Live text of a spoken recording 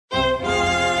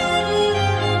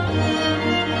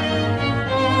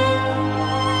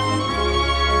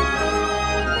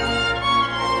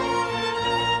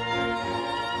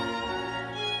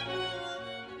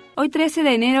Hoy 13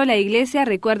 de enero la iglesia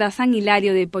recuerda a San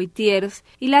Hilario de Poitiers.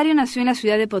 Hilario nació en la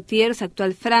ciudad de Poitiers,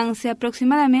 actual Francia,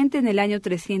 aproximadamente en el año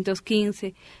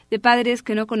 315, de padres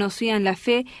que no conocían la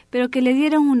fe, pero que le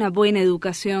dieron una buena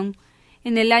educación.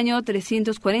 En el año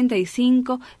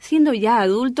 345, siendo ya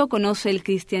adulto, conoce el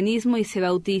cristianismo y se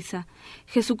bautiza.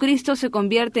 Jesucristo se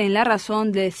convierte en la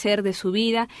razón de ser de su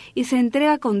vida y se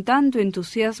entrega con tanto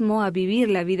entusiasmo a vivir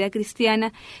la vida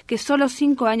cristiana que solo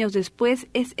 5 años después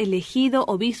es elegido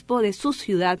obispo de su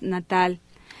ciudad natal.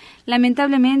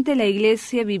 Lamentablemente, la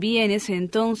Iglesia vivía en ese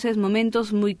entonces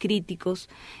momentos muy críticos.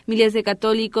 Miles de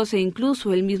católicos e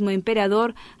incluso el mismo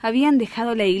emperador habían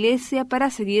dejado la Iglesia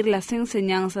para seguir las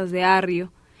enseñanzas de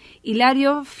Arrio.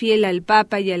 Hilario, fiel al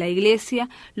Papa y a la Iglesia,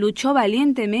 luchó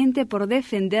valientemente por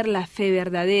defender la fe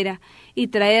verdadera y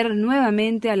traer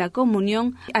nuevamente a la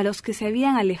comunión a los que se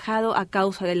habían alejado a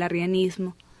causa del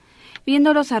arrianismo.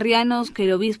 Viendo los arrianos que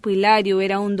el obispo Hilario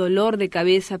era un dolor de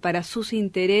cabeza para sus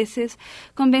intereses,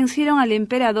 convencieron al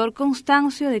emperador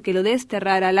Constancio de que lo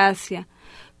desterrara al Asia.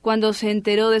 Cuando se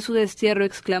enteró de su destierro,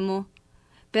 exclamó: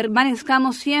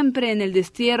 «Permanezcamos siempre en el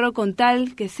destierro con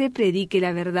tal que se predique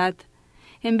la verdad».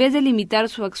 En vez de limitar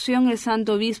su acción, el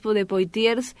santo obispo de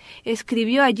Poitiers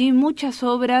escribió allí muchas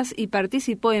obras y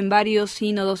participó en varios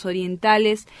sínodos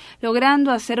orientales, logrando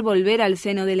hacer volver al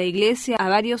seno de la Iglesia a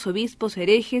varios obispos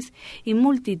herejes y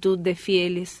multitud de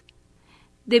fieles.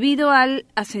 Debido al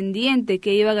ascendiente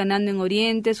que iba ganando en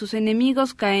Oriente, sus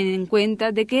enemigos caen en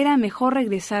cuenta de que era mejor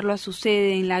regresarlo a su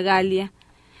sede en la Galia.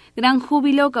 Gran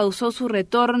júbilo causó su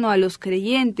retorno a los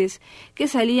creyentes, que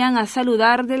salían a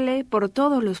saludarle por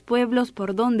todos los pueblos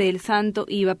por donde el santo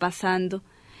iba pasando.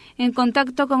 En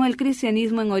contacto con el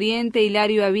cristianismo en Oriente,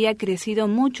 Hilario había crecido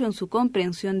mucho en su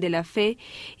comprensión de la fe,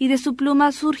 y de su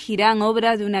pluma surgirán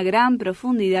obras de una gran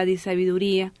profundidad y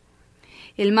sabiduría.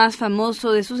 El más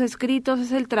famoso de sus escritos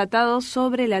es el Tratado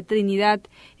sobre la Trinidad,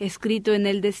 escrito en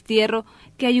el destierro,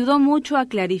 que ayudó mucho a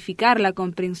clarificar la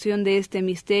comprensión de este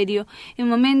misterio en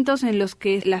momentos en los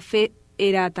que la fe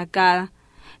era atacada.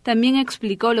 También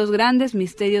explicó los grandes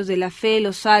misterios de la fe,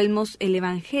 los salmos, el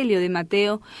Evangelio de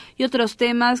Mateo y otros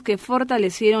temas que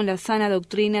fortalecieron la sana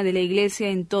doctrina de la Iglesia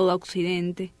en todo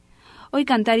Occidente. Hoy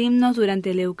cantar himnos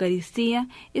durante la Eucaristía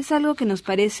es algo que nos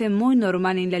parece muy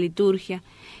normal en la liturgia,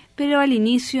 pero al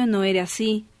inicio no era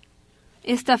así.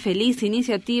 Esta feliz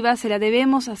iniciativa se la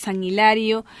debemos a San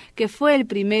Hilario, que fue el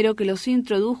primero que los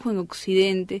introdujo en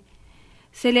Occidente.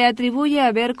 Se le atribuye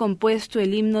haber compuesto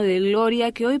el himno de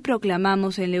gloria que hoy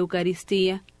proclamamos en la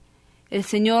Eucaristía. El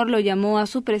Señor lo llamó a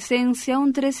su presencia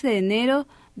un 13 de enero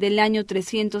del año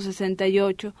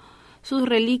 368. Sus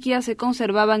reliquias se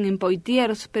conservaban en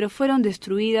Poitiers, pero fueron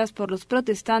destruidas por los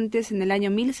protestantes en el año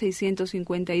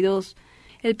 1652.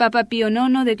 El Papa Pío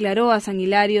IX declaró a San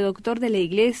Hilario doctor de la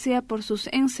Iglesia por sus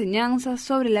enseñanzas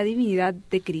sobre la divinidad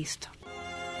de Cristo.